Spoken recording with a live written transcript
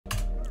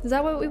Is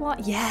that what we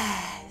want?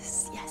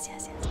 Yes, yes,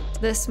 yes, yes.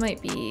 This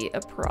might be a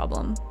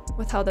problem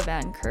with how the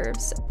van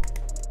curves.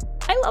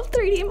 I love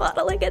 3D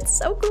modeling, it's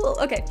so cool.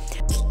 Okay.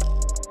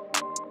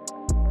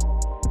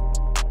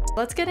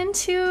 Let's get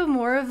into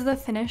more of the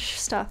finish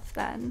stuff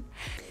then.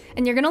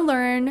 And you're gonna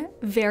learn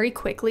very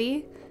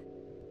quickly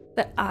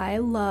that I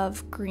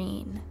love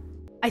green.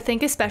 I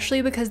think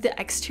especially because the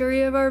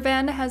exterior of our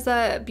van has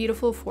that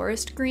beautiful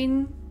forest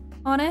green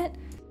on it.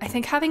 I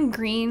think having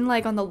green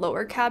like on the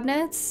lower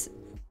cabinets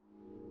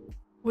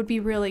would be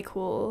really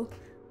cool.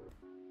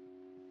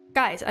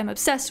 Guys, I'm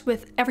obsessed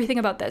with everything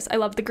about this. I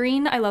love the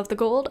green, I love the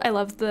gold, I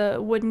love the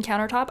wooden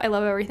countertop, I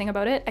love everything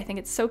about it. I think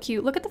it's so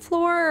cute. Look at the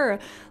floor!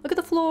 Look at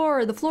the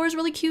floor! The floor is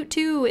really cute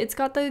too. It's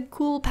got the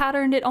cool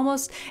patterned,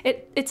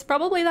 it's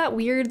probably that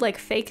weird like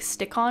fake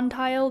stick-on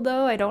tile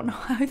though. I don't know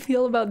how I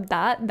feel about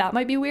that. That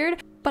might be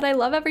weird, but I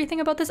love everything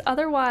about this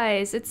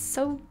otherwise. It's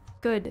so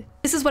good.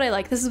 This is what I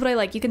like, this is what I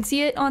like. You can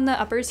see it on the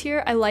uppers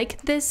here. I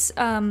like this,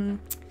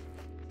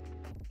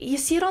 you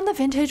see it on the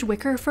vintage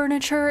wicker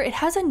furniture. It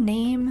has a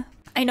name.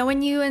 I know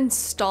when you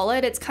install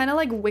it, it's kind of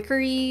like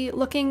wickery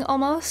looking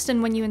almost,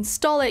 and when you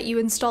install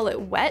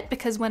it wet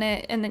because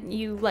and then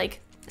you like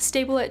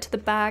staple it to the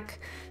back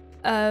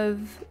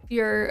of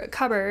your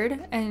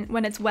cupboard and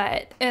when it's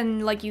wet,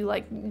 and like you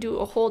like do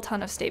a whole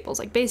ton of staples,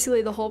 like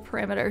basically the whole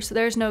perimeter, so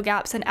there's no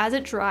gaps, and as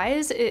it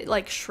dries it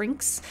like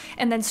shrinks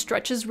and then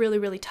stretches really,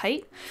 really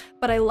tight.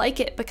 But I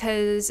like it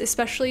because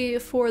especially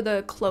for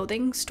the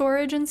clothing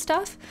storage and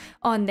stuff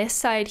on this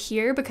side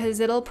here, because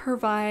it'll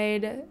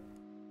provide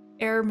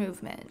air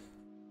movement,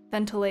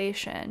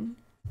 ventilation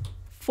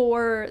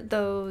for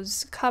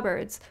those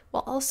cupboards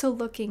while also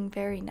looking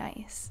very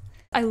nice.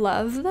 I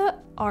love the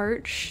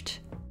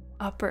arched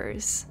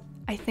uppers.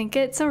 I think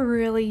it's a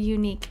really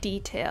unique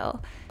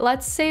detail.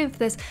 Let's save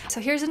this. So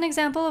here's an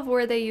example of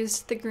where they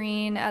used the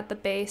green at the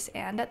base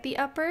and at the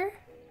upper.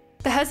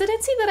 The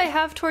hesitancy that I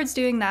have towards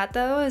doing that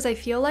though is I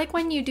feel like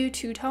when you do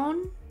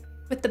two-tone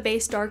with the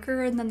base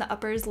darker and then the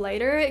uppers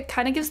lighter, it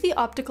kind of gives the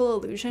optical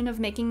illusion of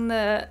making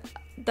the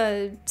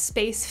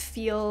space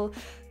feel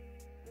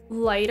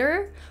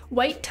lighter.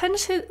 White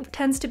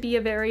tends to be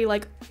a very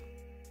like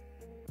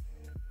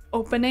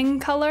opening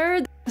color.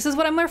 This is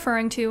what I'm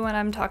referring to when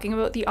I'm talking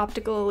about the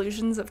optical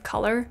illusions of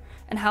color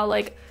and how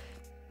like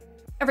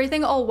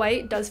everything all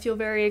white does feel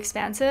very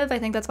expansive. I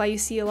think that's why you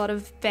see a lot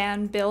of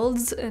van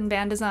builds and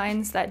van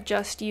designs that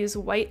just use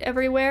white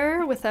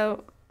everywhere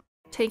without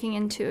taking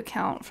into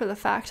account for the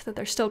fact that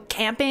they're still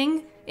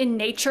camping in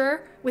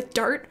nature with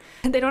dirt.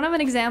 They don't have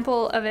an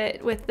example of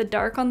it with the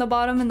dark on the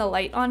bottom and the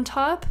light on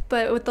top,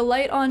 but with the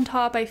light on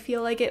top I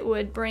feel like it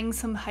would bring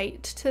some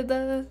height to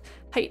the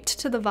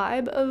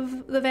vibe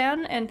of the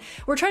van, and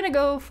we're trying to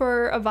go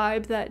for a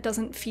vibe that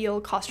doesn't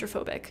feel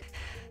claustrophobic.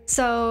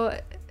 So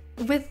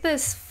with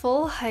this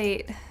full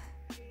height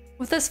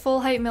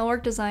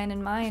millwork design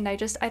in mind, I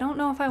don't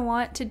know if I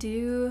want to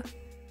do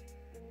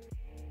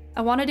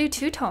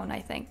two-tone,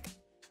 I think.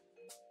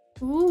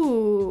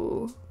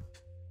 Ooh,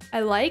 I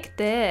like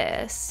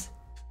this.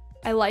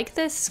 I like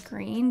this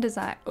screen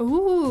design.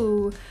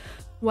 Ooh,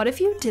 what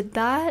if you did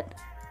that?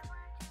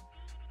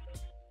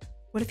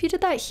 What if you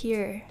did that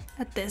here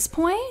at this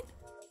point?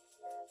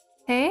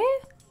 Hey?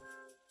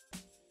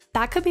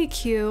 That could be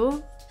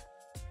cute.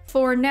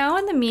 For now,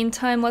 in the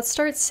meantime, let's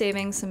start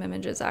saving some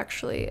images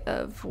actually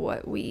of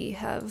what we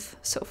have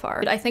so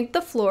far. I think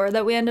the floor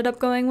that we ended up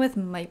going with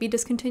might be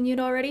discontinued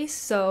already,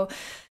 so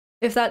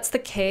if that's the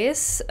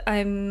case,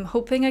 I'm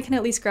hoping I can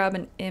at least grab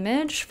an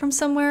image from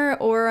somewhere,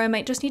 or I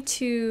might just need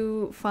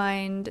to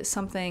find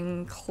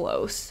something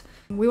close.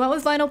 We went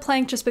with vinyl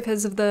plank just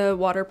because of the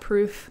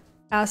waterproof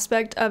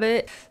aspect of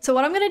it. So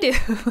what I'm gonna do,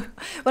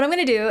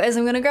 is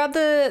I'm gonna grab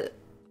the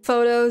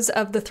photos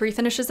of the 3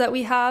 finishes that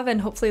we have and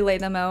hopefully lay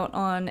them out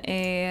on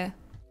a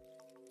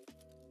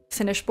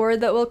finish board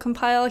that we'll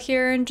compile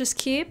here and just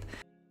keep.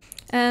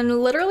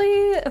 And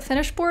literally a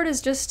finish board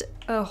is just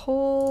a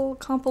whole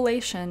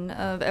compilation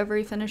of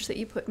every finish that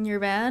you put in your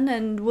van,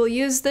 and we'll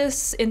use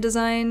this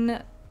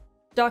InDesign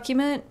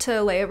document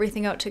to lay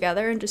everything out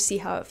together and just see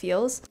how it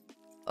feels.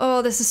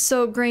 Oh, this is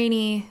so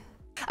grainy.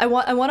 I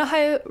want a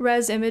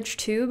high-res image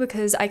too,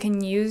 because I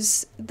can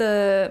use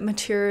the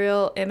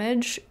material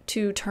image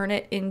to turn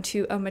it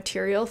into a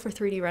material for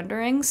 3D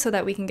rendering so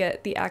that we can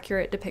get the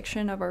accurate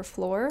depiction of our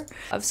floor.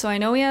 So I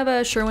know we have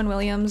a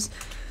Sherwin-Williams.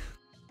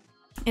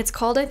 It's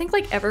called, I think,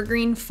 like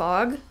Evergreen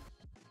Fog.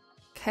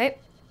 Okay.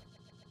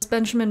 It's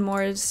Benjamin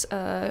Moore's,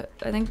 I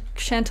think,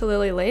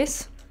 Chantilly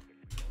Lace.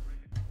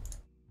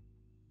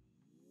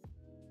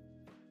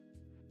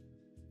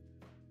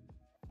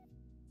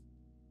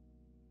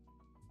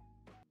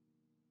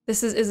 Is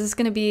this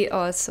gonna be,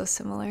 oh, it's so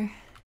similar.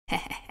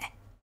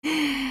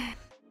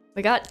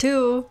 We got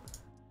 2.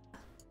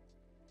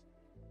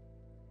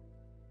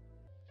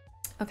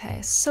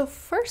 Okay, so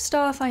first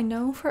off, I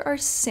know for our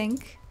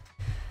sink,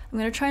 I'm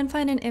gonna try and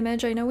find an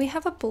image. I know we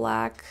have a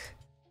black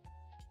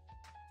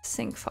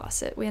sink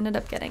faucet. We ended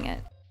up getting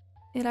it.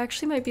 It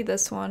actually might be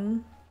this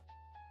one.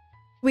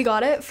 We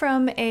got it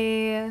from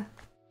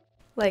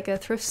like a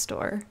thrift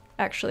store.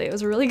 actually. It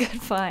was a really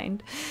good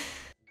find.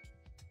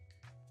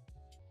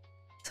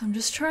 So I'm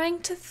just trying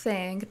to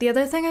think. The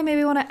other thing I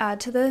maybe want to add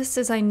to this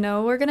is I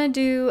know we're gonna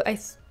do,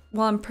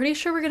 well, I'm pretty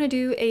sure we're gonna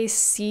do a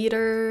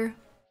cedar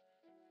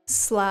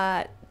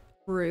slat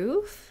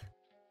roof.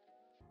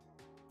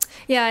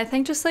 Yeah, I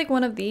think just like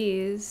one of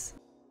these.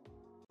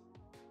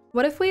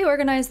 What if we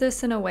organize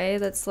this in a way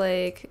that's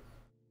like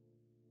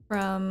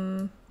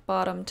from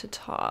bottom to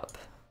top?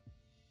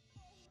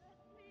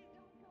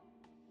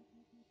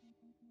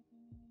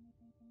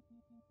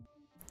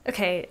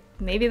 Okay,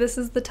 maybe this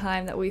is the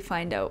time that we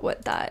find out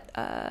what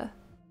that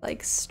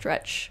like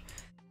stretch,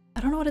 I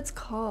don't know what it's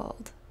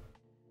called.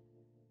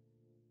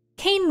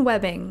 Cane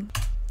webbing.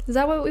 Is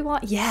that what we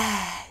want?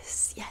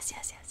 Yes, yes,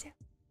 yes, yes, yes.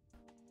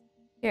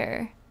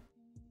 Here.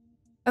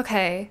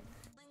 Okay.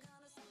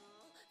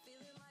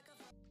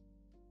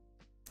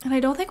 And I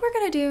don't think we're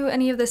gonna do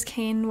any of this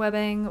cane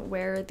webbing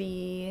where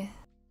the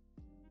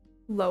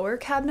lower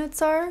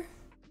cabinets are.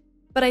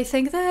 But I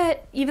think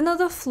that even though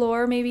the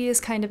floor maybe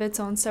is kind of its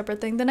own separate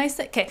thing, the nice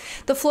thing, okay,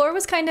 the floor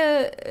was kind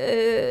of,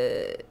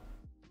 it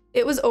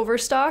was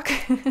overstock.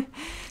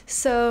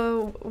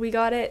 So we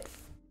got it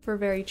for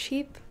very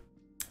cheap.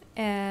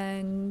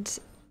 And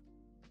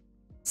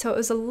so it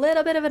was a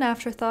little bit of an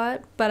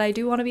afterthought, but I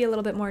do want to be a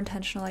little bit more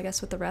intentional, I guess,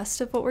 with the rest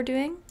of what we're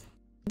doing.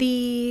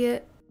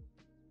 The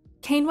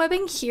cane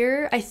webbing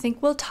here, I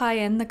think will tie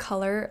in the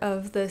color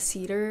of the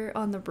cedar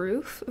on the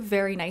roof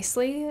very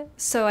nicely.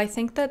 So I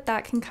think that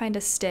that can kind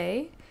of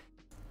stay.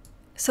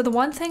 So the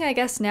one thing I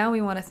guess now we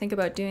want to think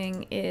about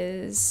doing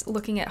is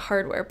looking at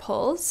hardware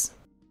pulls.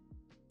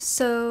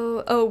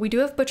 So, oh, we do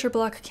have butcher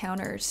block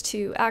counters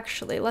too.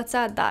 Actually, let's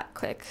add that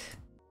quick.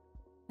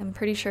 I'm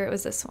pretty sure it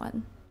was this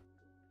one.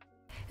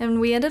 And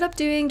we ended up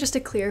doing just a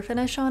clear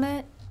finish on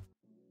it.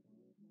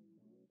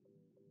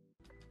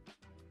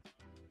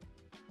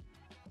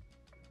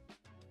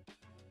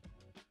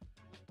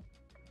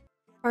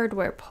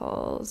 Hardware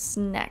pulls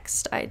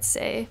next, I'd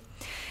say.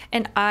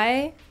 And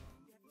I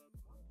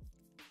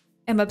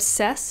am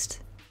obsessed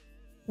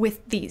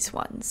with these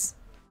ones.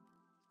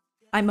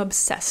 I'm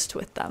obsessed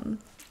with them.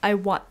 I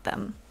want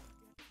them.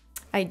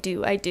 I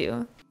do, I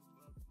do.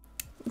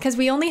 Because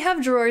we only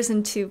have drawers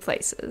in 2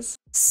 places.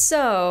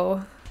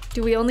 So,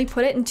 do we only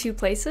put it in 2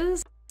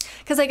 places?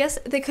 Because I guess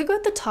they could go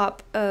at the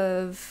top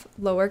of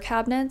lower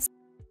cabinets.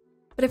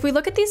 But if we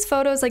look at these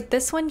photos, like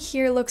this one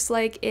here looks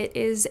like it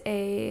is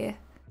at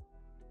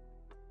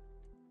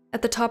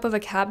the top of a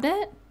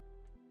cabinet.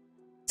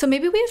 So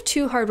maybe we have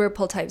 2 hardware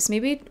pull types.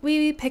 Maybe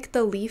we pick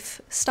the leaf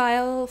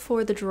style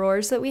for the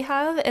drawers that we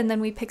have, and then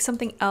we pick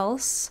something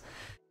else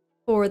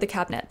for the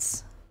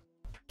cabinets.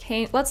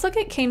 Let's look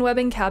at cane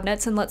webbing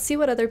cabinets and let's see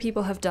what other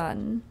people have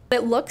done.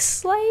 It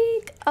looks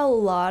like a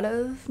lot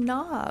of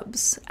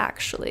knobs,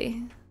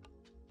 actually.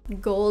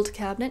 Gold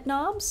cabinet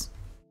knobs.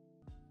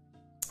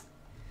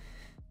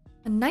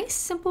 A nice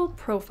simple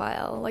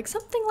profile, like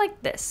something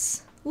like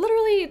this.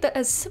 Literally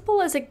as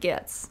simple as it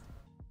gets.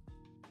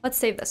 Let's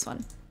save this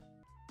one.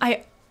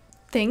 I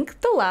think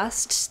the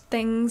last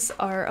things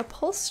are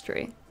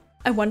upholstery.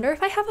 I wonder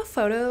if I have a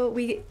photo.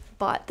 We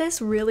bought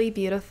this really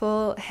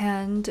beautiful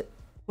hand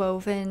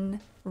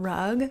woven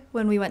rug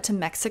when we went to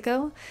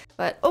Mexico,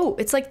 but oh,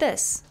 it's like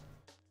this.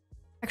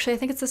 Actually, I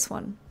think it's this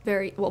one.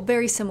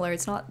 Very similar.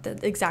 It's not the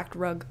exact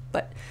rug,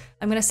 but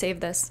I'm gonna save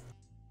this.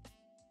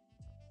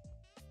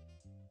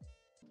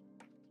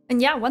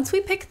 And yeah, once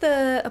we pick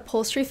the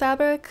upholstery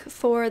fabric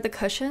for the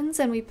cushions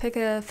and we pick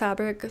a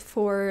fabric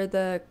for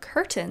the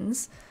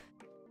curtains,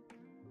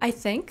 I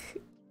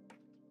think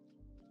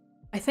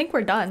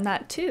we're done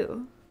that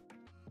too.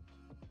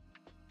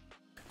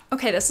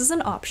 Okay, this is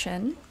an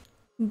option.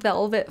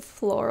 Velvet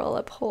floral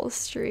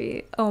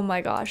upholstery. Oh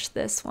my gosh,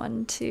 this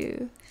one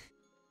too.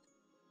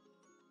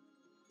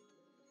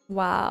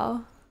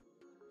 Wow.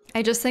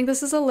 I just think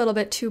this is a little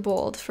bit too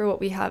bold for what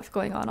we have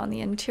going on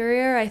the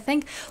interior. I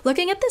think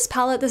looking at this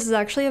palette, this is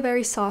actually a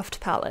very soft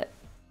palette.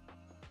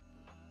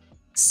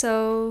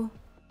 So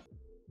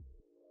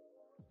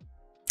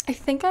I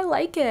think I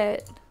like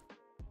it.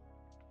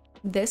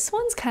 This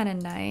one's kind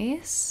of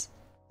nice.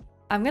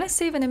 I'm gonna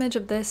save an image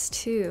of this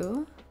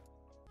too.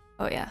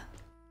 Oh yeah.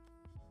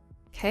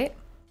 Okay.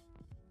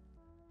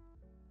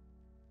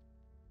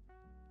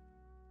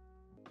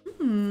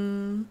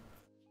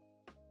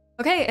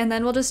 Okay, and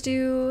then we'll just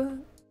do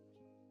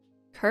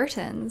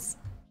curtains.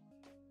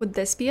 Would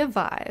this be a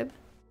vibe?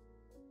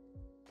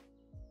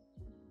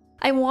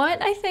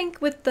 I think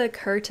with the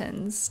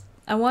curtains,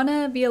 I want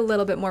to be a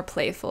little bit more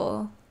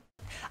playful.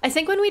 I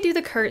think when we do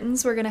the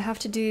curtains, we're gonna have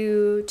to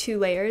do 2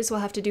 layers. We'll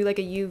have to do like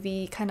a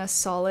UV kind of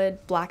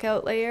solid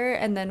blackout layer,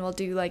 and then we'll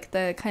do like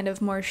the kind of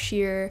more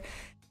sheer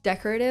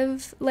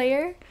decorative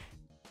layer.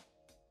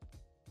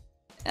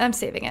 I'm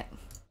saving it.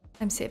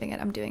 I'm saving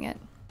it. I'm doing it.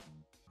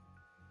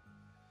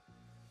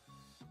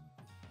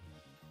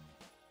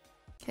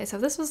 Okay, so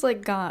if this was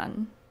like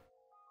gone.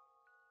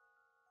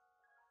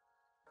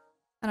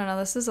 I don't know,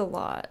 this is a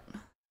lot.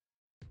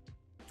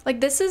 Like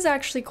this is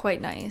actually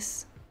quite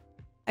nice.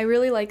 I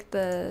really like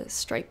the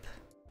stripe.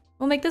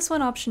 We'll make this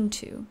one option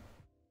 2.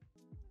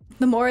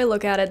 The more I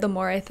look at it, the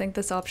more I think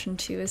this option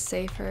 2 is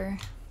safer.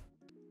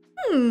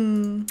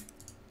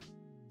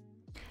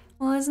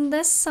 Well, isn't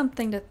this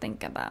something to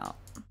think about?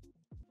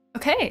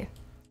 Okay,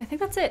 I think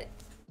that's it.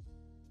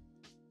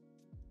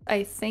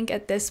 I think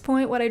at this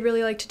point, what I'd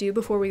really like to do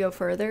before we go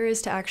further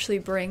is to actually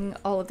bring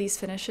all of these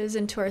finishes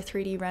into our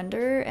 3D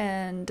render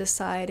and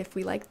decide if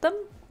we like them.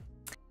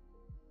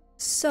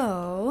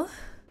 So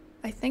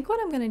I think what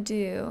I'm gonna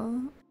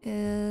do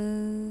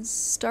is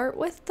start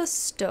with the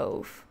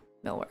stove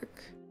millwork.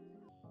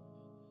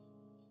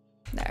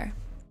 There.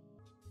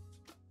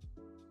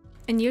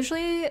 And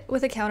usually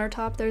with a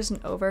countertop, there's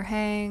an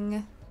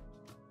overhang,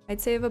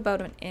 I'd say of about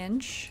 1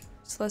 inch.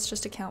 So let's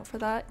just account for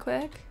that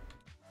quick.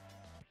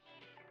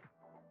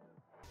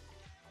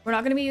 We're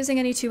not going to be using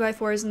any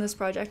 2x4s in this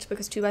project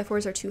because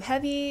 2x4s are too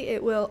heavy.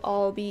 It will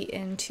all be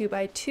in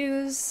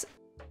 2x2s.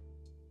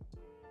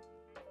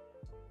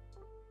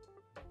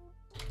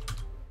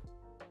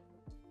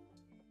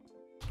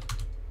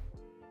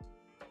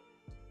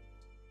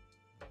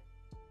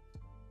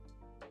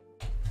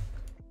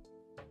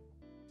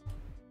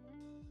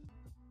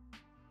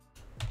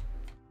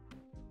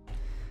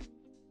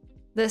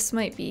 This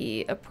might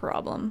be a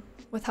problem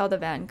with how the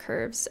van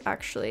curves,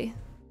 actually.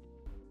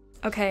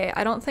 Okay,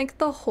 I don't think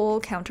the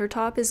whole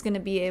countertop is going to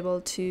be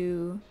able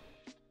to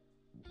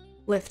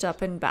lift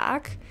up and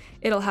back.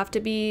 It'll have to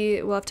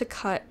be, we'll have to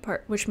cut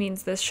part, which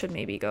means this should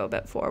maybe go a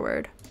bit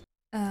forward.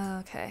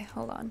 Okay,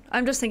 hold on.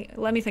 I'm just thinking,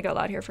 let me think out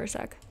loud here for a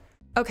sec.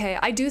 Okay,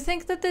 I do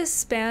think that this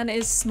span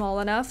is small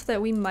enough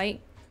that we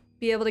might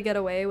be able to get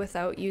away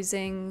without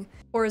using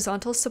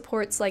horizontal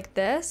supports like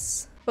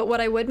this. But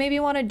what I would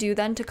maybe want to do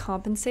then to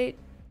compensate,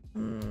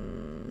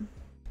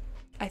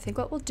 I think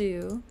what we'll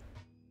do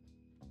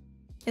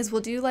is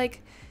we'll do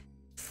like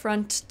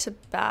front to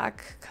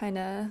back kind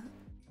of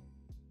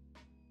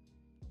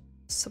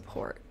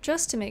support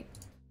just to make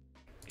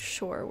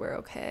sure we're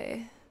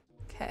okay.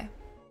 Okay.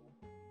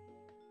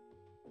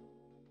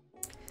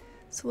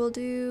 So we'll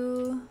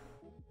do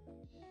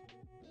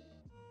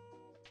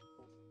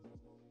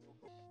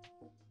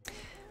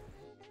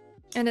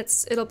and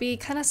it'll be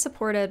kind of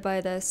supported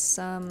by this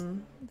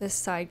this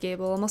side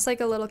gable, almost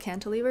like a little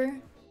cantilever.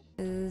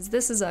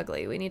 This is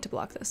ugly. We need to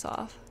block this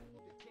off.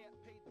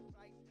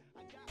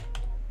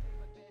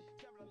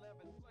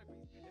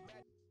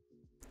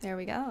 There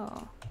we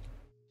go.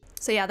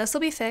 So yeah, this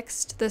will be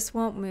fixed. This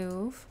won't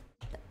move.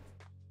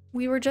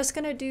 We were just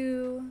gonna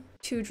do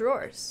 2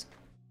 drawers,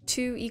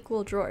 2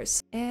 equal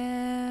drawers,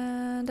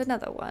 and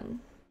another one.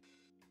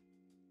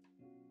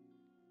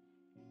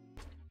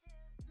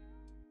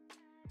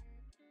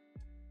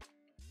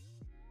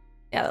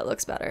 Yeah, that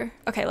looks better.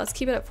 Okay, let's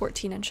keep it at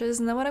 14 inches.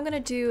 And then what I'm gonna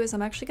do is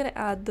I'm actually gonna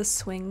add the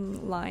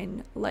swing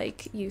line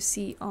like you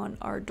see on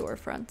our door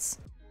fronts.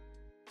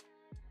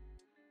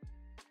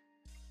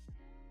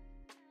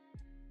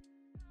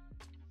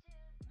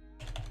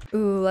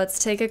 Ooh, let's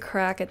take a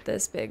crack at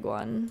this big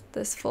one,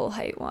 this full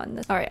height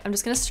one. All right, I'm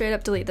just gonna straight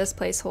up delete this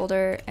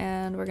placeholder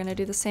and we're gonna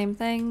do the same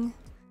thing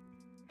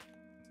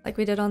like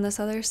we did on this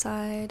other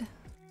side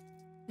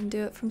and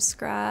do it from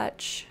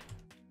scratch.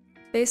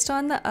 Based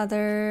on the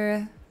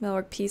other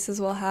millwork pieces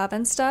we'll have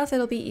and stuff,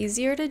 it'll be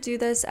easier to do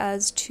this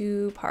as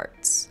 2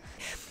 parts.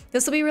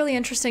 This will be really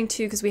interesting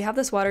too because we have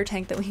this water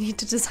tank that we need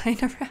to design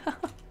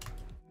around.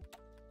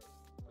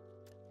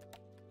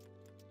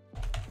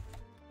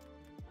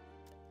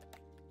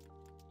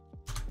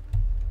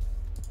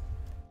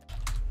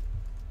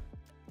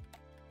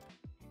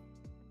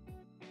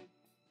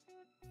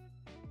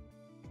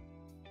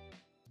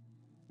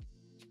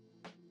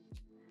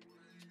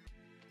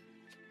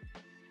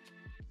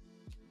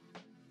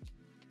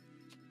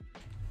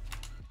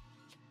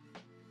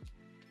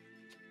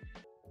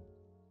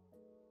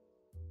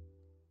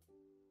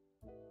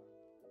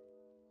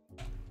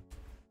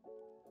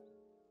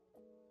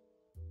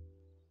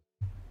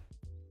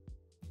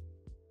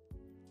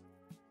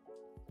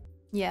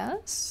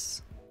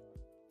 Yes.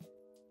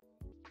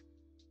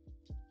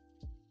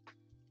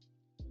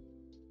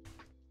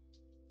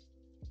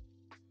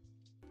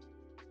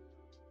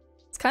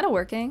 It's kind of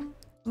working.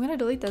 I'm gonna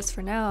delete this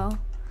for now.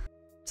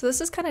 So this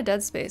is kind of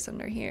dead space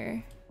under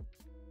here.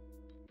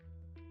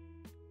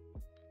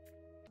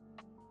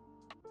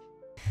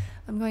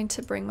 I'm going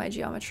to bring my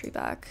geometry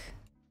back.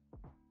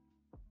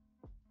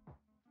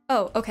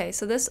 Oh, okay,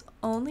 so this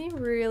only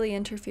really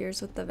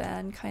interferes with the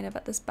van kind of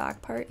at this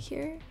back part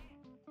here.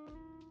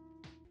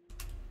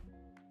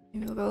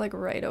 Maybe we'll go like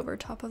right over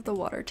top of the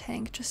water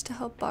tank just to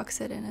help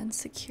box it in and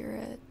secure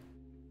it.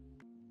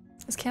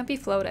 This can't be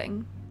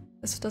floating.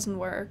 This doesn't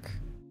work.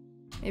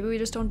 Maybe we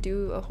just don't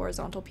do a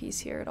horizontal piece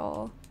here at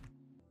all.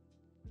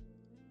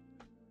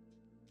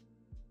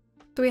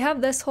 So we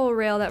have this whole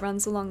rail that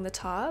runs along the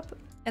top,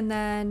 and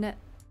then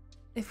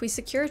if we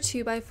secure a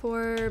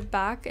 2x4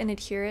 back and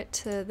adhere it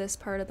to this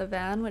part of the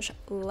van, which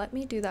let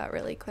me do that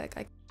really quick.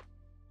 I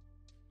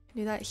can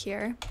do that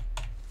here.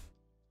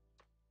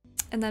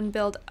 And then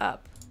build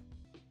up.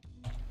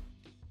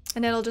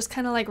 And it'll just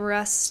kind of like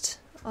rest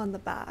on the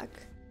back.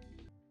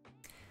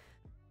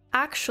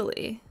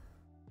 Actually,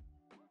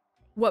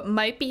 What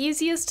might be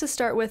easiest to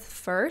start with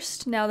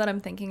first, now that I'm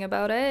thinking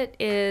about it,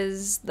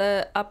 is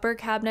the upper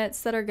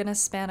cabinets that are gonna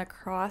span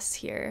across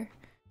here.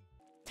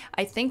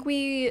 I think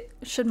we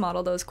should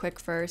model those quick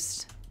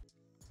first.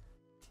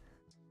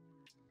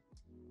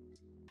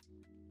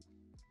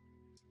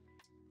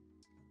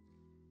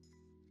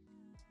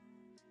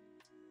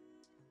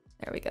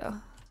 There we go.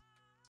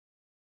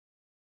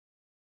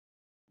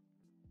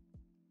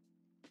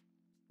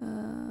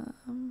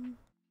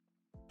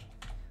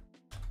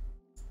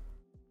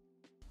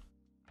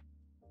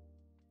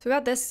 So we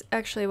got this,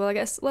 actually, well, I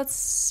guess let's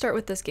start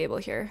with this gable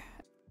here.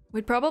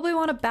 We'd probably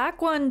want a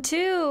back one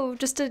too,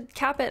 just to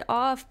cap it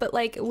off, but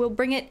like we'll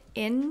bring it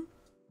in.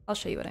 I'll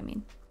show you what I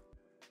mean.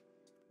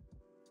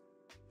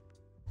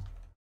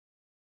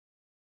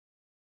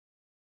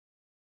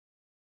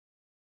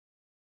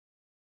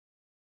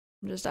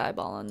 I'm just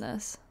eyeballing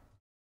this.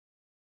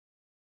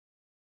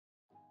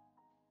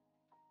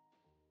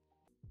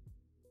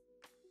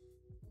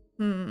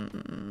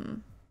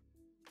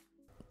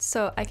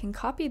 So I can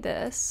copy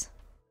this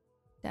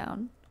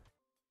down.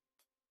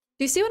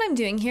 Do you see what I'm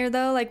doing here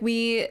though? Like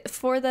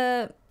for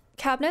the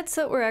cabinets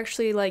that we're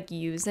actually like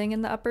using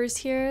in the uppers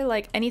here,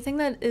 like anything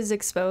that is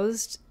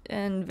exposed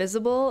and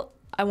visible,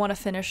 I want to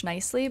finish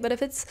nicely. But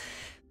if it's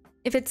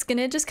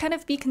gonna just kind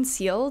of be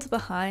concealed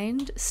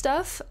behind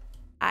stuff,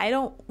 I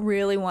don't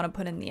really want to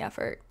put in the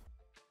effort.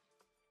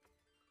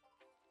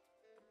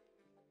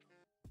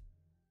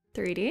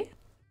 3D.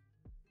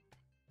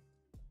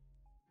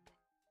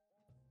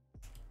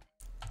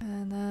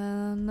 And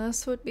then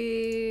this would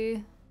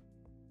be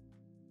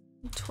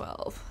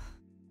 12.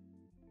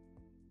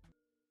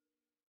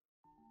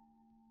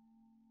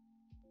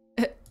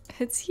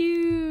 It's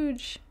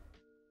huge.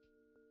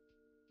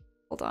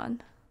 Hold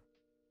on.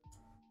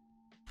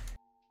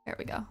 There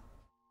we go.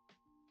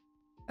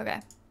 Okay.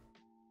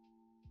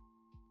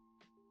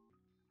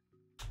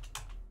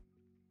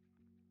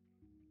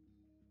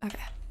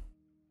 Okay.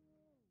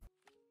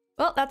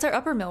 Well, that's our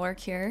upper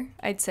millwork here,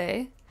 I'd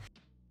say.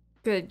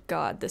 Good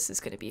God, this is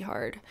gonna be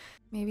hard.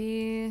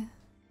 Maybe...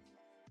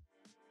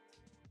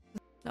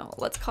 No,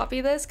 let's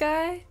copy this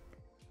guy.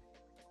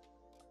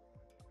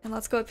 And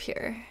let's go up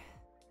here.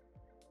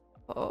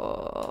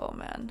 Oh,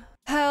 man.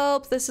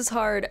 Help, this is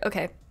hard.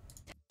 Okay.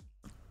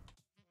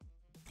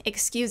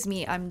 Excuse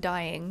me, I'm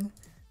dying.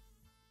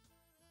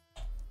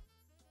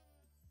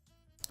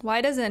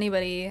 Why does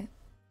anybody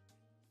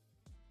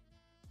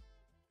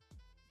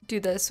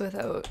do this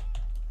without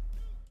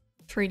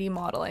 3D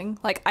modeling?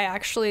 Like, I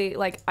actually,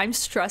 like, I'm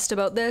stressed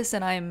about this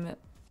and I'm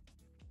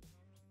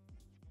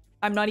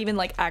not even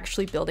like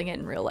actually building it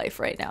in real life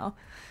right now.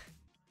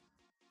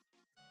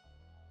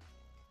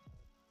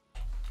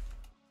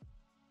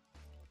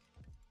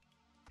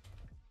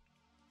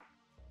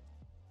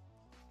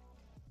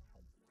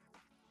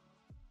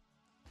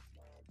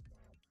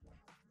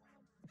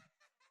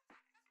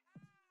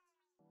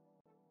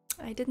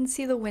 I didn't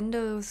see the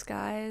windows,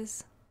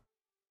 guys.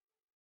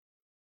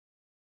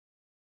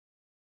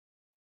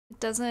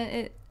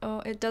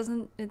 It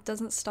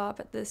doesn't stop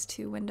at this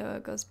 2 window,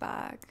 it goes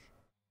back.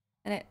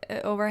 And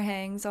it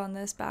overhangs on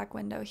this back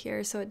window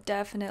here, so it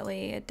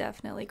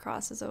definitely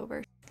crosses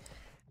over.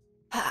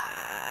 I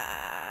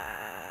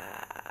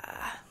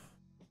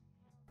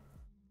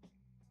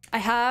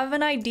have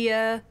an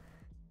idea,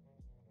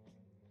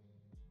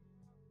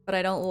 but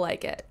I don't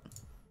like it.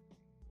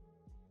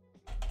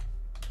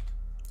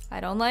 I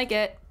don't like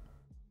it.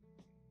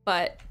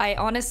 But I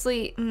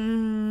honestly,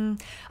 I'm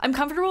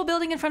comfortable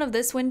building in front of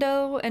this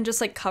window and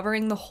just like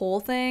covering the whole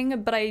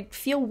thing, but I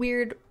feel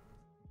weird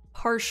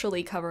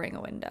partially covering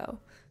a window.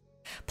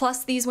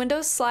 Plus these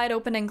windows slide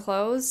open and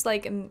close.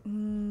 Like,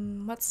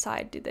 what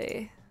side do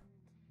they?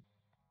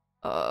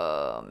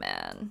 Oh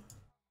man.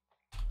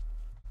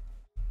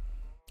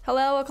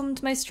 Hello, welcome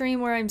to my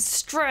stream where I'm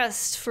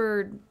stressed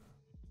for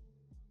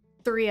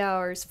 3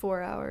 hours,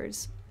 4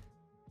 hours.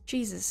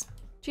 Jesus.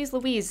 Jeez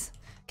Louise.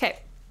 Okay.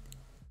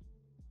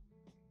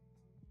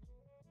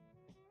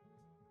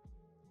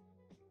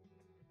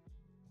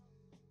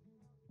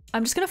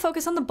 I'm just gonna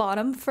focus on the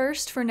bottom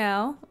first for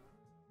now.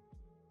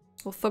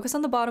 We'll focus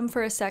on the bottom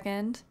for a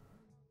second.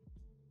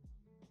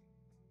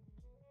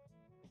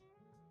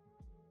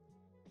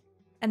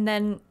 And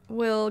then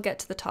we'll get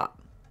to the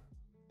top.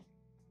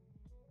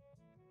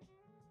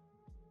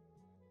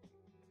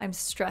 I'm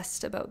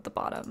stressed about the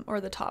bottom or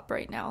the top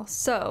right now,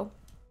 so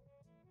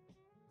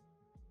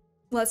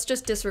let's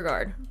just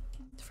disregard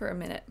for a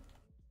minute.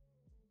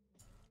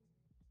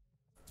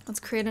 Let's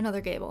create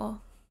another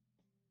gable.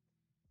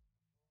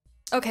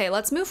 Okay,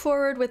 let's move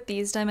forward with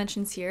these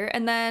dimensions here,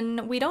 and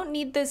then we don't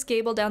need this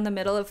gable down the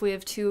middle if we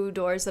have 2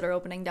 doors that are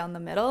opening down the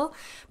middle.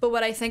 But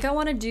what I think I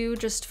want to do,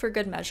 just for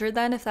good measure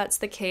then, if that's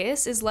the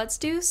case, is let's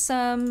do just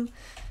some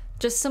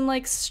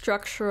like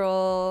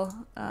structural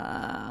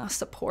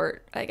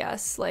support, I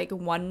guess, like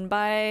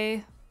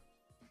 1x4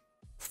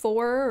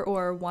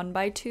 or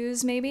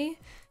 1x2s maybe.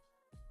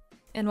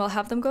 And we'll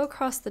have them go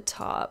across the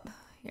top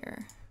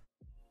here.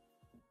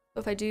 So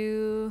if I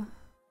do,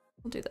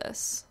 we'll do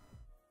this.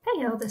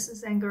 Hey yo, this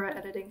is Angora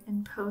editing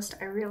in post.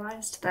 I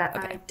realized that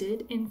I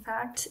did in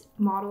fact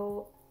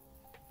model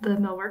the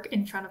millwork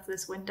in front of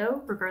this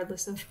window,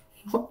 regardless of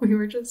what we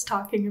were just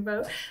talking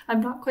about.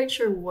 I'm not quite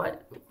sure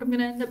what I'm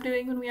gonna end up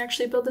doing when we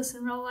actually build this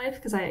in real life,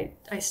 because I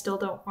still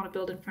don't want to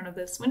build in front of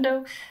this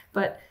window,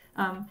 but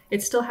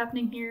it's still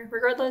happening here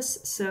regardless,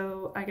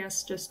 so I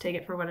guess just take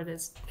it for what it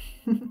is.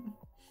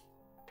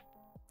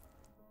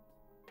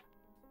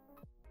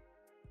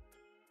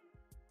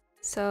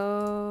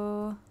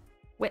 So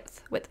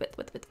width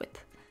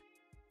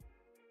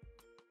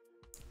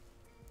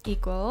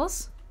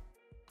equals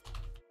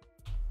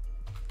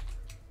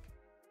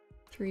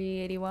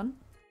 381.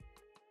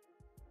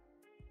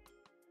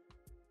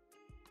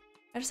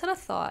 I just had a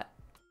thought.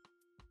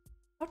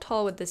 How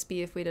tall would this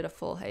be if we did a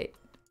full height?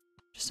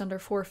 Just under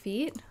 4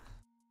 feet?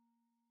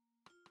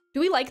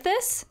 Do we like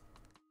this?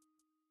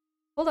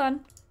 Hold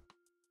on.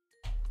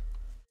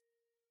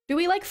 Do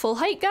we like full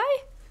height, guy?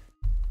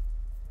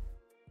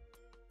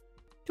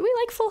 Do we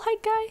like full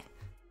height, guy?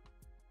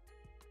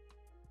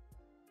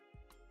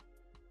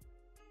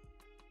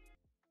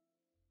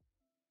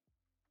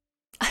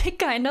 I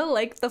kinda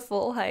like the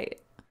full height.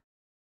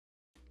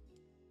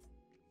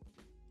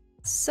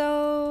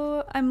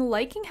 So I'm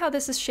liking how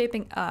this is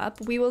shaping up.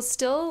 We will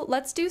still,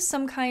 let's do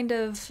some kind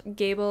of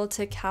gable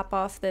to cap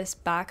off this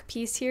back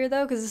piece here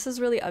though, because this is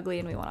really ugly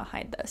and we want to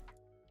hide this.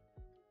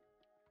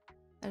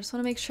 I just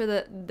want to make sure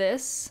that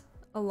this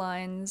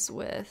aligns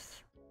with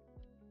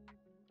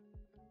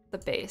the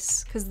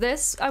base, because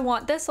this, I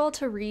want this all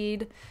to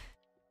read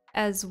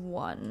as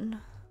one.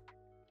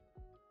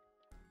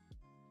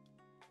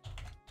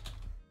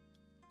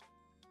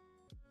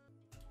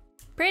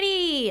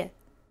 Pretty!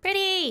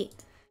 Pretty!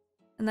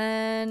 And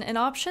then in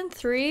option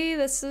 3,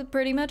 this would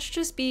pretty much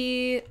just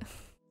be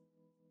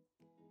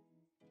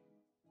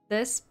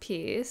this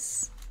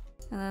piece.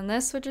 And then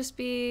this would just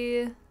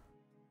be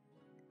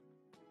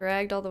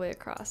dragged all the way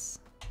across.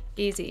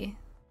 Easy.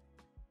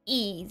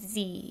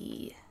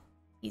 Easy.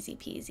 Easy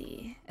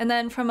peasy. And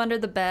then from under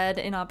the bed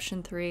in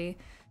option 3,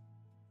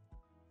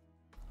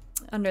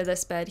 under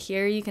this bed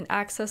here, you can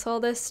access all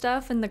this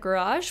stuff in the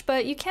garage,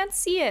 but you can't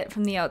see it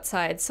from the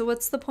outside. So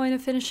what's the point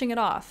of finishing it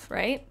off,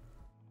 right?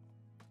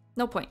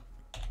 No point.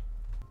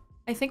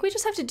 I think we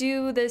just have to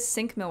do this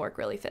sink millwork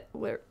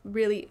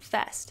really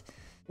fast.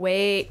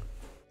 Wait.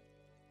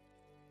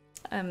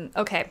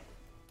 Okay.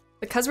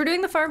 Because we're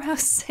doing the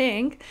farmhouse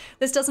sink,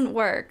 this doesn't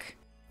work.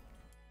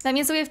 That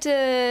means that we have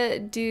to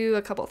do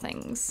a couple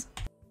things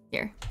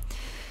here.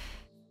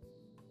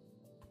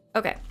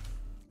 Okay.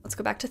 Let's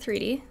go back to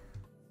 3D.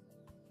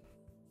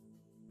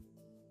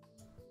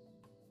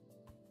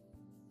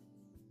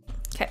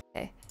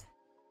 Okay.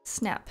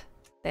 Snap.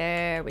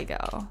 There we go.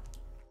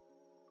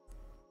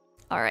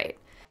 All right.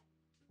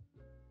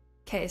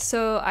 Okay,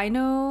 so I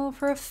know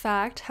for a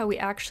fact how we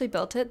actually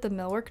built it. The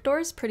millwork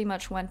doors pretty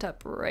much went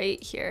up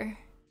right here.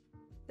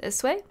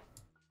 This way.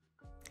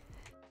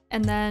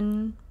 And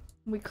then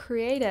we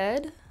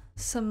created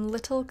some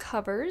little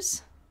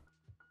covers.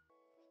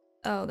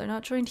 Oh, they're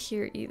not joined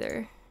here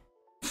either.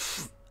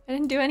 I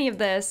didn't do any of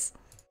this.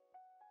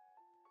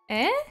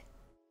 Eh?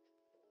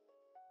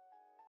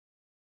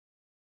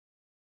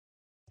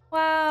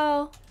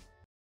 Wow.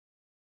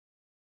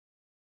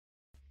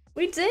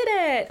 We did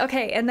it!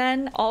 Okay, and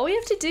then all we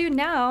have to do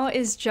now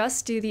is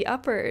just do the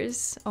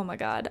uppers. Oh my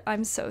god,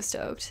 I'm so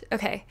stoked.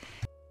 Okay.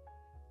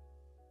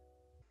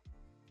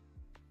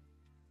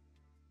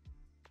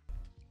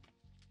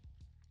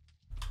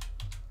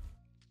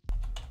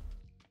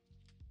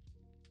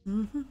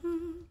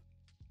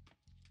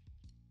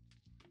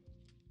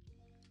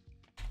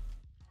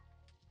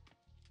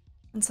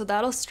 And so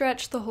that'll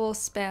stretch the whole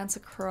spans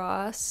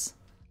across.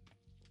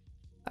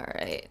 All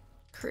right,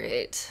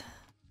 create.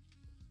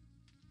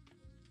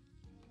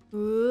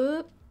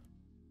 Whoop.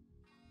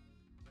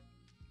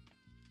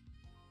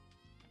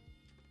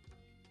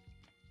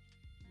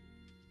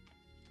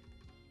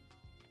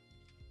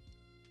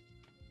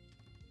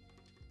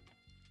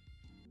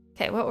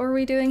 Okay, what were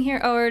we doing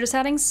here? Oh, we're just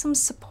adding some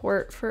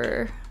support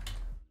for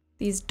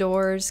these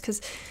doors,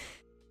 because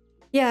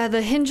yeah,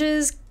 the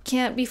hinges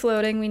can't be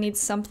floating. We need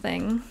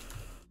something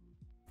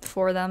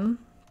for them.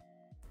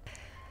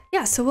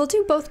 Yeah, so we'll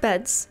do both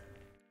beds.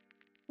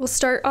 We'll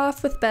start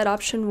off with bed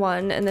option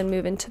 1 and then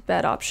move into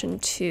bed option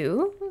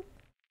 2.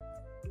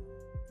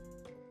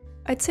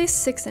 I'd say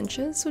 6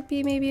 inches would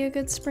be maybe a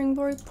good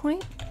springboard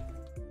point.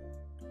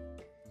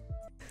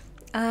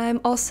 I'm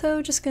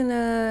also just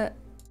gonna...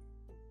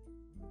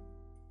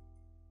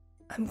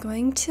 I'm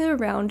going to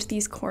round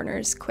these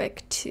corners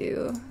quick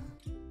to,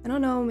 I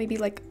don't know, maybe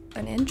like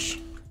an inch,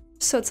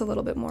 so it's a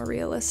little bit more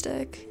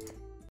realistic.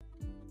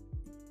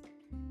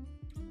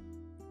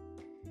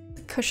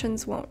 The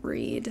cushions won't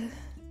read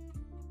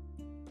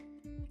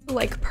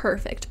like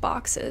perfect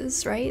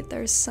boxes, right?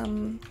 There's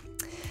some...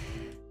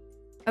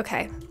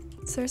 Okay,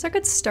 so there's our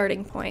good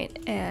starting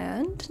point.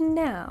 And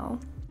now,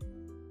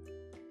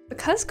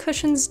 because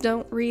cushions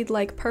don't read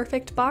like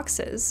perfect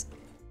boxes,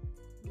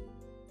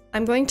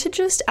 I'm going to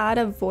just add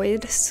a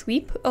void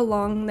sweep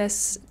along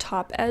this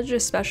top edge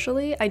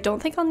especially. I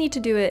don't think I'll need to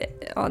do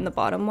it on the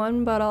bottom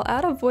one, but I'll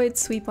add a void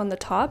sweep on the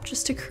top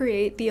just to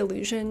create the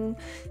illusion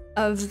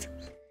of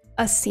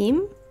a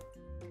seam.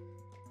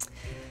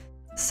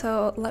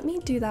 So let me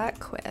do that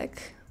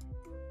quick.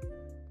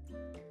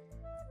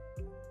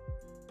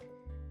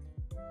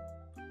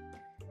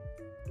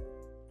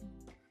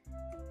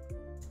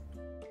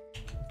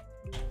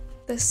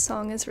 This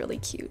song is really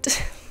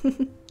cute.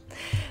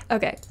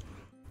 Okay.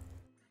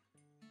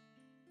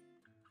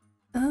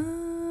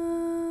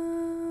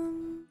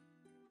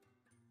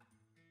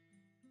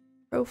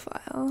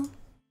 Profile.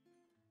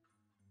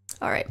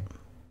 All right.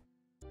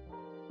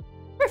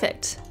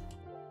 Perfect.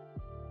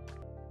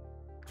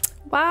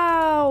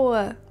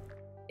 Wow.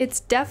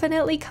 It's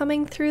definitely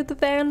coming through the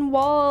van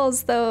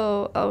walls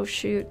though. Oh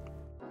shoot.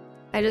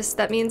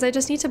 That means I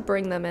just need to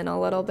bring them in a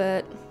little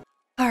bit.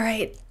 All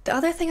right. The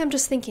other thing I'm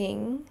just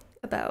thinking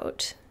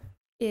about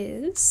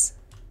is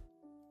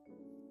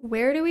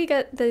where do we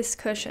get this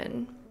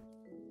cushion?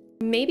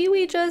 Maybe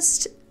we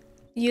just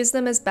use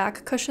them as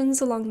back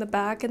cushions along the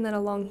back and then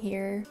along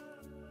here.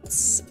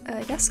 Let's,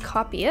 I guess,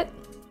 copy it.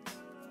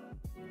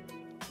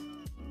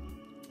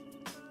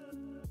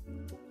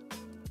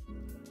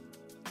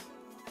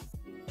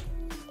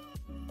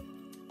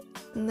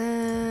 And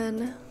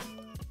then,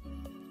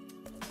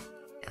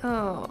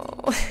 oh,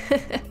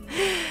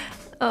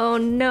 oh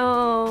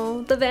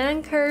no, the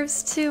van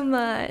curves too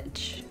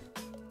much.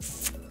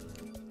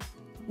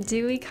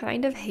 Do we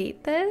kind of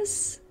hate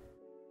this?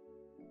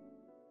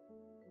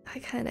 I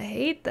kind of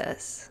hate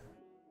this.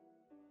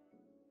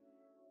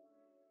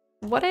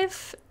 What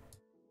if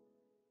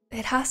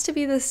it has to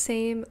be the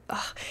same?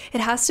 Ugh, it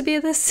has to be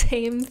the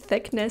same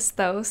thickness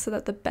though, so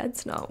that the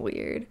bed's not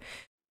weird.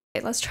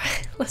 Okay, let's try.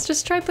 Let's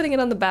just try putting it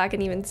on the back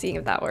and even seeing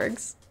if that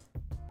works.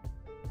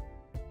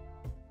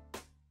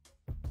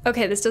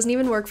 Okay, this doesn't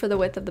even work for the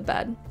width of the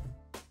bed.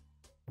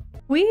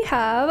 We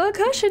have a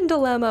cushion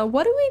dilemma.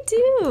 What do we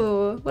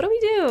do? What do we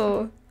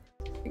do?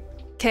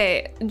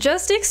 Okay,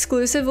 just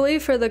exclusively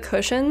for the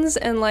cushions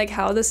and like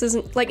how this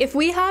isn't like if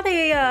we had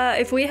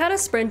a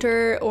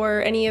Sprinter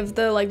or any of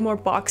the like more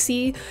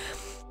boxy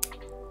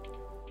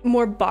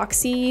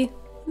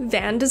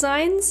van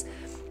designs,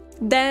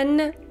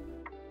 then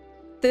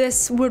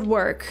this would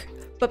work.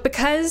 But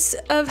because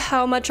of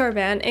how much our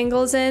van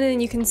angles in,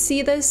 and you can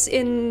see this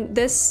in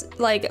this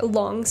like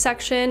long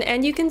section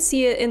and you can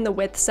see it in the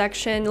width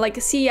section,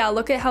 like see, yeah,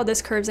 look at how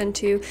this curves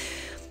into.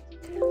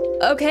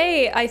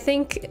 Okay, I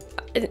think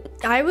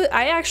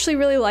I actually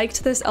really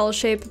liked this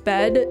L-shaped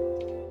bed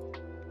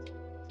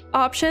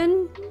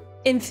option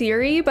in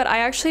theory, but I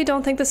actually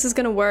don't think this is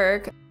gonna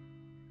work.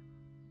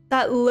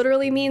 That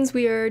literally means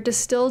we are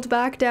distilled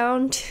back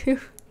down to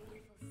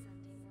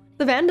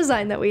the van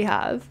design that we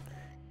have.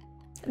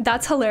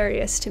 That's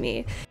hilarious to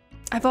me.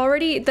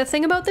 The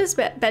thing about this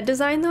bed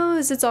design though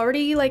is it's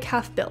already like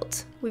half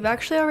built. We've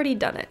actually already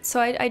done it.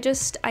 So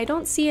I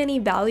don't see any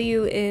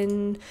value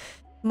in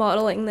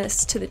modeling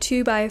this to the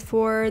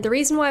 2x4. The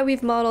reason why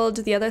we've modeled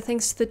the other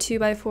things to the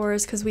 2x4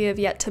 is because we have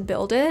yet to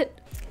build it.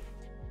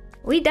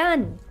 We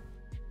done.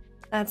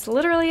 That's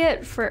literally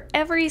it for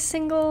every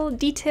single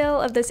detail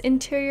of this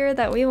interior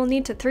that we will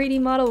need to 3D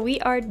model. We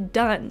are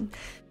done.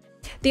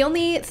 The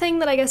only thing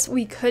that I guess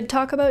we could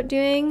talk about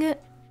doing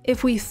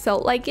if we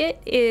felt like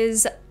it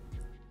is,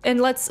 and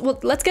let's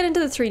get into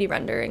the 3D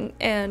rendering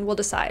and we'll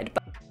decide.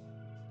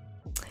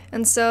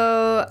 And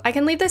so I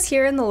can leave this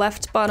here in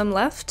the bottom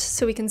left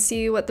so we can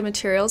see what the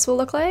materials will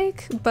look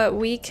like, but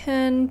we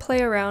can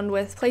play around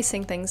with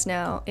placing things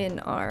now in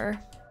our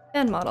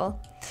van model.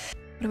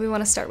 What do we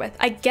want to start with?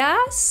 I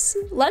guess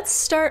let's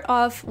start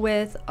off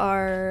with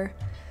our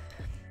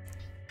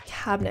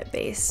cabinet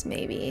base,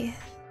 maybe.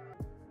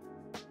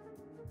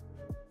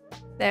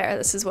 There,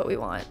 this is what we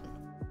want.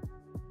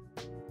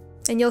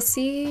 And you'll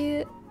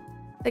see,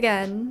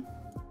 again,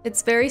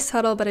 it's very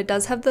subtle, but it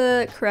does have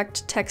the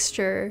correct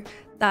texture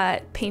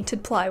that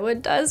painted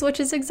plywood does, which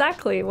is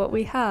exactly what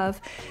we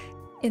have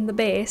in the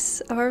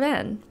base of our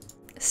van.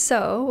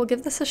 So we'll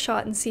give this a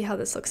shot and see how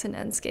this looks in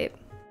Enscape.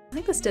 I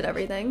think this did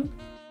everything.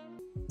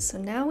 So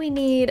now we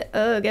need,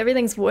 ugh,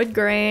 everything's wood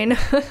grain.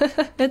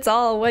 It's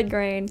all wood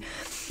grain.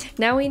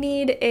 Now we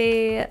need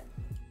a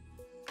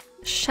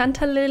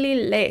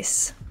chantilly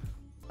lace.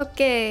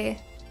 Okay.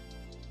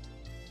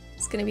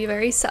 It's gonna be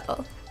very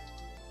subtle.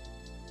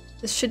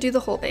 This should do the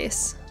whole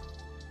base.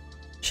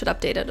 Should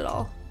update it at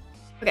all.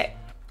 Okay.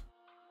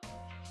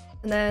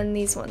 And then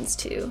these ones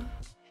too.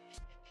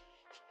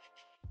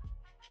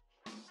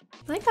 I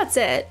think that's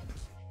it.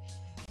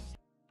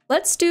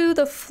 Let's do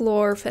the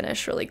floor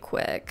finish really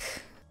quick.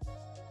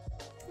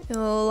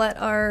 We'll let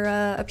our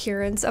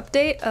appearance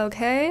update.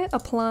 Okay,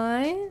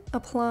 apply,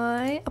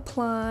 apply,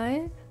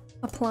 apply,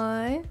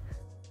 apply.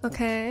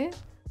 Okay.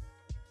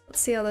 Let's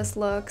see how this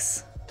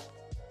looks.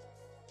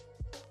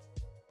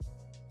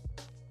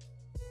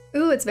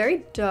 Ooh, it's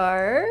very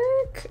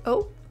dark.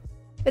 Oh,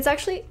 it's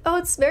actually, oh,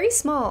 it's very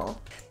small.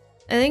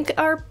 I think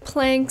our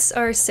planks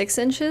are 6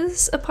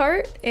 inches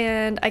apart,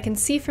 and I can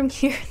see from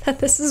here that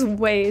this is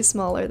way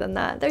smaller than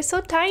that. They're so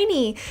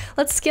tiny.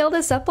 Let's scale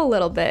this up a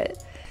little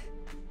bit.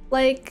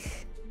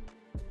 Like,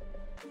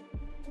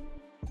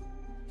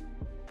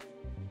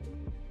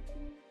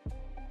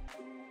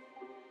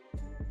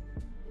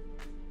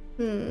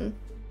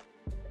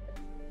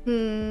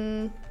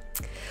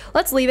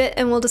 let's leave it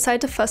and we'll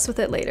decide to fuss with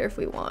it later if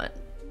we want.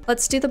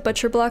 Let's do the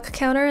butcher block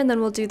counter and then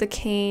we'll do the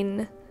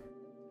cane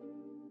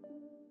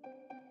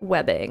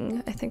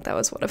webbing. I think that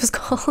was what it was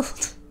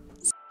called.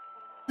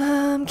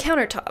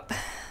 Countertop.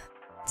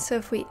 So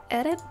if we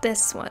edit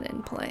this one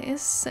in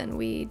place and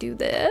we do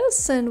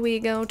this and we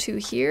go to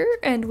here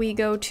and we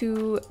go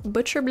to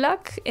butcher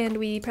block and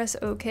we press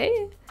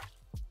OK,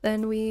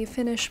 then we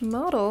finish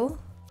model.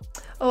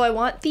 Oh, I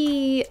want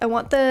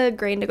the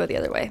grain to go the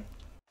other way.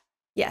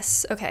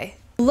 Yes, okay.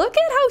 Look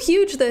at how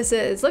huge this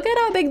is. Look at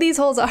how big these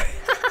holes are.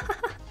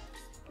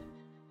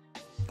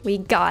 We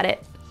got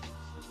it.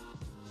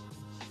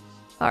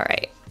 All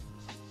right.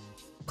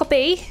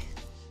 Copy.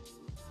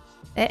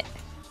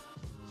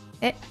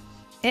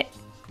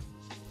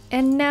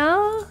 And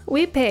now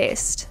we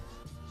paste.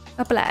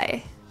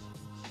 Apply.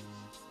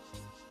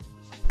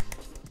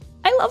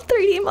 I love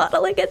 3D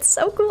modeling, it's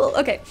so cool.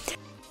 Okay.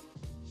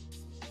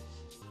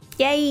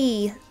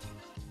 Yay!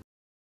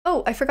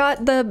 Oh, I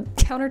forgot the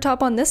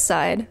countertop on this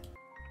side.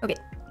 Okay.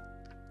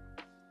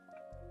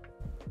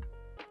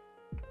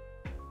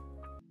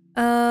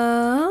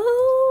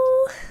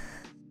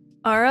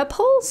 Our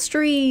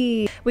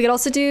upholstery. We could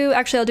also do,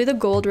 actually I'll do the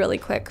gold really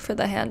quick for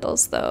the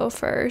handles though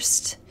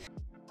first.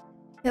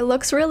 It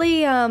looks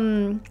really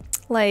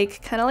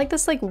like kind of like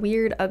this like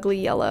weird ugly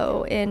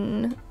yellow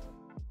in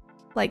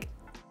like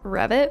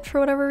Revit for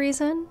whatever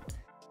reason.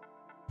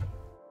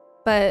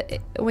 But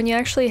when you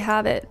actually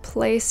have it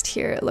placed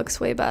here, it looks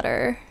way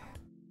better.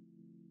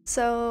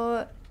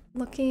 So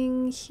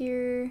looking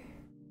here.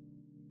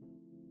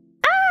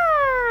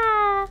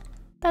 Ah!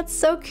 That's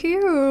so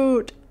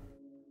cute.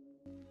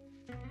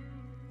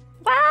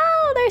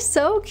 Wow, they're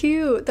so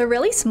cute. They're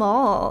really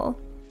small.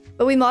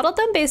 But we modeled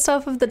them based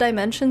off of the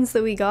dimensions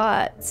that we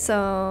got,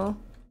 so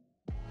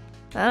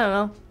I don't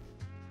know.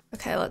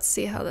 Okay, let's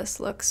see how this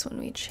looks when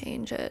we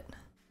change it.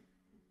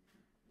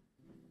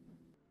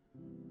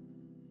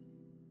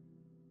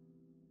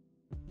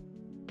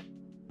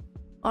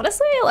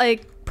 Honestly,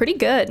 like, pretty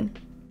good.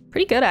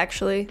 Pretty good,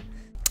 actually.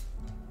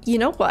 You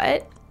know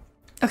what?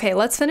 Okay,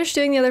 let's finish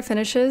doing the other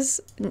finishes.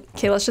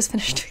 Okay, let's just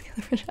finish doing the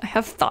other finishes. I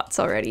have thoughts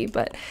already,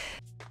 but...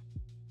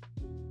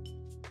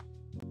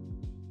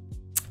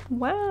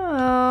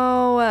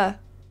 Wow.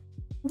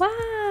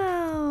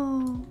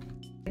 Wow.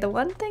 The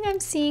one thing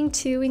I'm seeing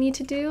too we need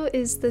to do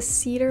is the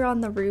cedar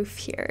on the roof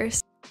here.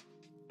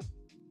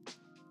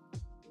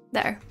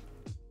 There.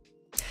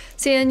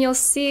 See, and you'll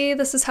see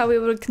this is how we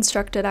would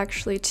construct it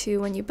actually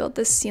too when you build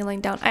this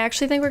ceiling down. I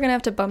actually think we're gonna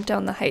have to bump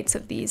down the heights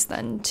of these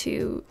then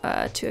to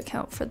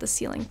account for the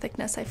ceiling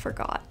thickness. I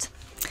forgot.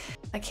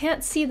 I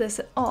can't see this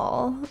at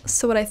all,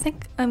 so what I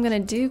think I'm gonna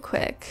do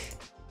quick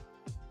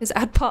is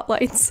add pot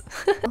lights.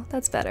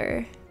 That's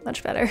better,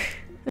 much better.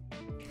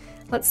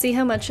 Let's see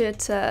how much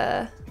it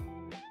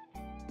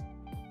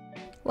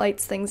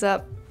lights things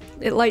up.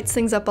 It lights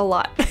things up a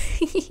lot.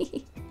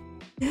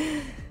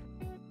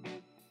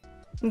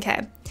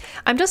 Okay,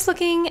 I'm just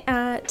looking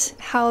at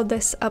how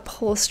this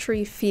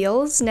upholstery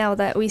feels now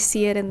that we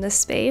see it in this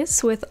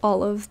space with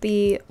all of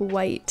the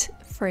white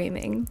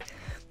framing.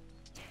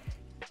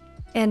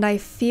 And I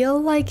feel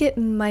like it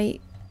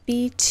might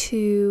be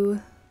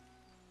too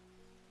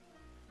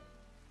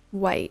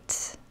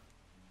white.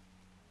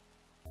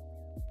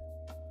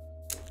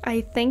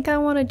 I think I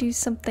want to do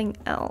something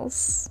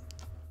else.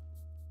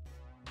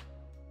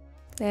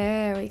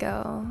 There we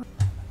go.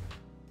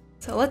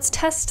 So let's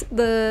test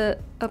the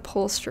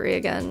upholstery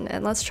again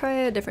and let's try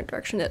a different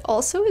direction. It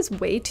also is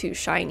way too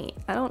shiny.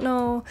 I don't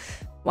know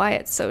why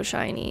it's so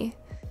shiny.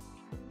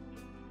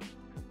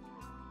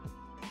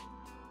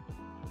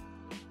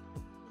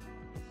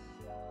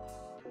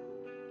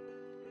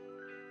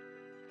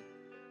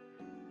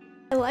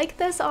 I like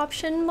this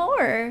option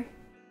more.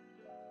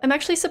 I'm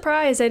actually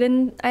surprised. I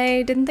didn't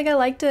think I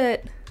liked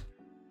it,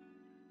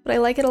 but I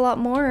like it a lot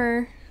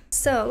more.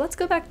 So let's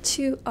go back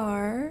to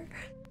our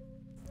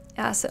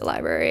asset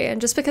library,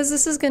 and just because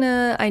this is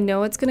gonna, I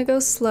know it's gonna go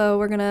slow,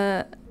 we're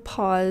gonna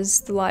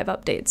pause the live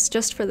updates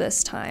just for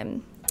this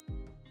time.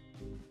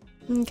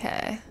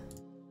 Okay.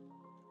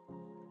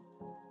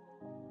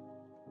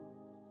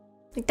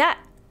 Like that.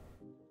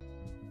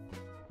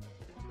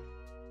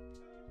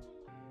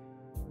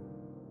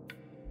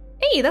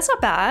 Hey, that's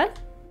not bad.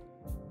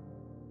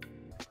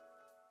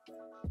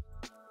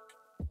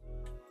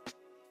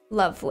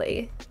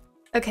 Lovely.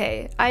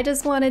 Okay, I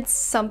just wanted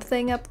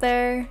something up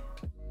there,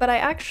 but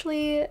I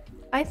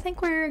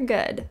think we're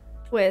good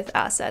with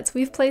assets.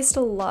 We've placed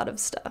a lot of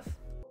stuff.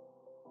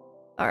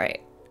 All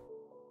right.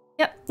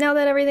 Yep, now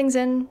that everything's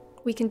in,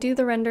 we can do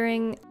the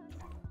rendering.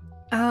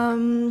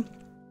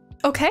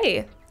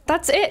 Okay,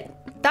 that's it.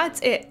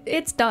 That's it.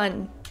 It's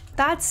done.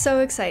 That's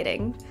so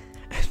exciting.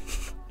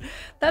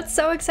 That's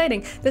so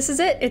exciting. This is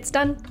it. It's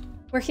done.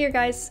 We're here,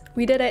 guys.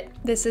 We did it.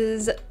 This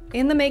is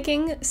in the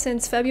making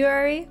since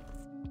February.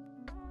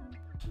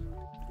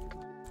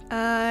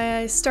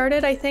 I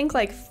started, I think,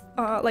 like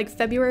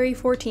February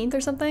 14th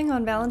or something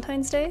on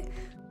Valentine's Day.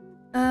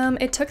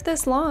 It took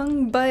this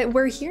long, but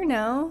we're here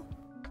now.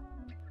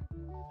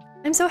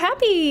 I'm so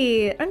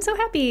happy. I'm so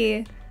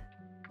happy.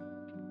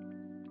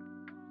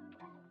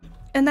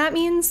 And that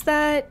means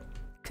that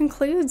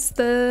concludes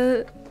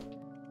the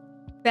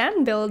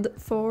van build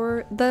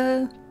for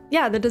the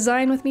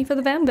design with me for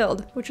the van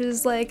build, which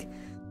is like,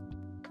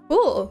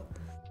 cool.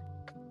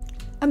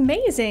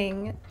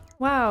 Amazing.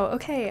 Wow,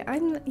 okay,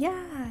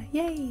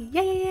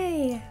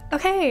 yay.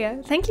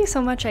 Okay, thank you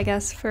so much, I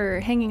guess,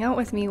 for hanging out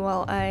with me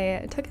while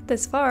I took it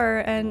this far.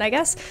 And I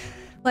guess,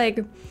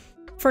 like,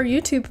 for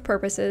YouTube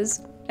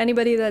purposes,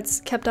 anybody that's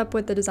kept up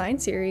with the design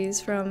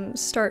series from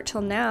start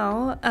till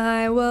now,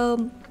 I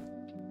will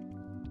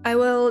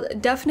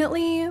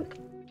definitely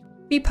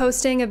be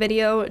posting a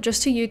video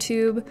just to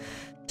YouTube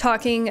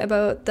talking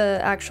about the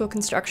actual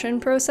construction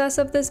process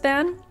of this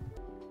van.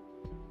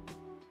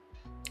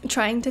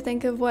 Trying to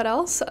think of what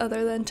else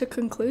other than to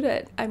conclude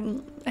it.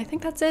 I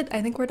think that's it.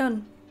 I think we're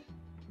done.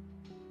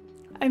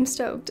 I'm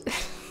stoked.